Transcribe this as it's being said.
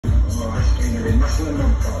slim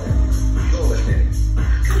one for you. Roller skating.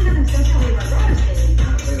 You haven't said how we were roller skating.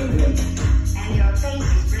 They don't do it. And your face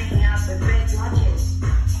is breaking out with red blotches.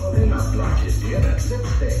 Well, they're not blotches, dear. That's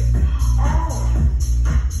lipstick. Oh.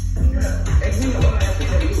 Yeah. Hey, Nina, what I have to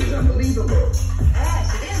tell you is unbelievable. Yes,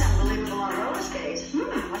 it is unbelievable on roller skates.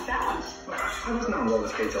 What balance? I wasn't on roller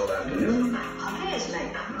skates all afternoon. Obviously.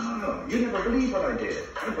 No, you never believe what I did.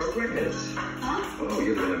 I broke records. Huh? Oh,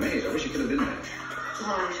 you'd have been amazed. I wish you could have been there.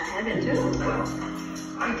 Well, I wish I had been too. Well,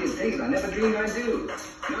 I did things I never dreamed I'd do.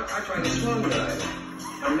 You know, I tried to swan dive.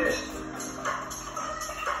 I missed.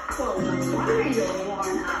 Well, no wonder you're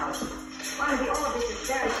worn out. Why, all this is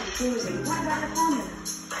very confusing. What about the formula?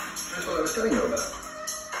 That's what I was telling you about.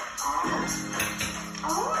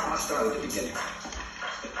 I'll start at the beginning.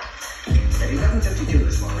 At 11:52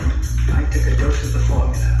 this morning, I took a dose of the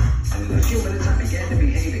formula, and in a few minutes I began to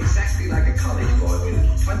behave exactly like a college boy with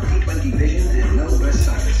 20/20 vision and no burst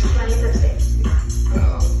sinus. Plenty of lipstick.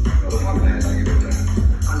 Well, the formula has like a good time.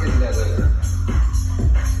 I'll get to that later.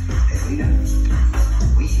 Hey, Lena,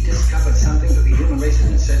 we discovered something that the human race has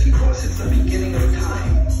been searching for since the beginning of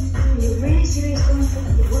time. Are you really serious going for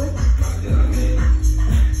the woods? You know what I mean?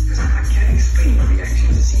 Because I can't explain the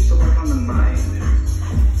reactions. It seems to work on the mind.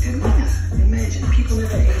 And Lena, imagine people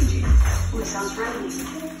never aging. Well, it sounds frightening.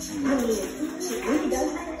 Really? It really does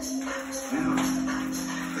that? Well,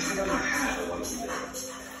 because I got my hat or what it is.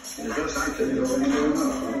 And the dose I took is already going up.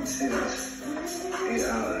 Let's see, that's 8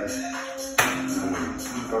 hours.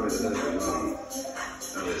 Probably the dose was wrong.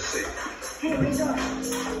 Now let's see. Hey, what are you doing?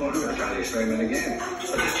 Well, I'm going to try the experiment again.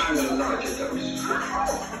 But this time with a larger dose.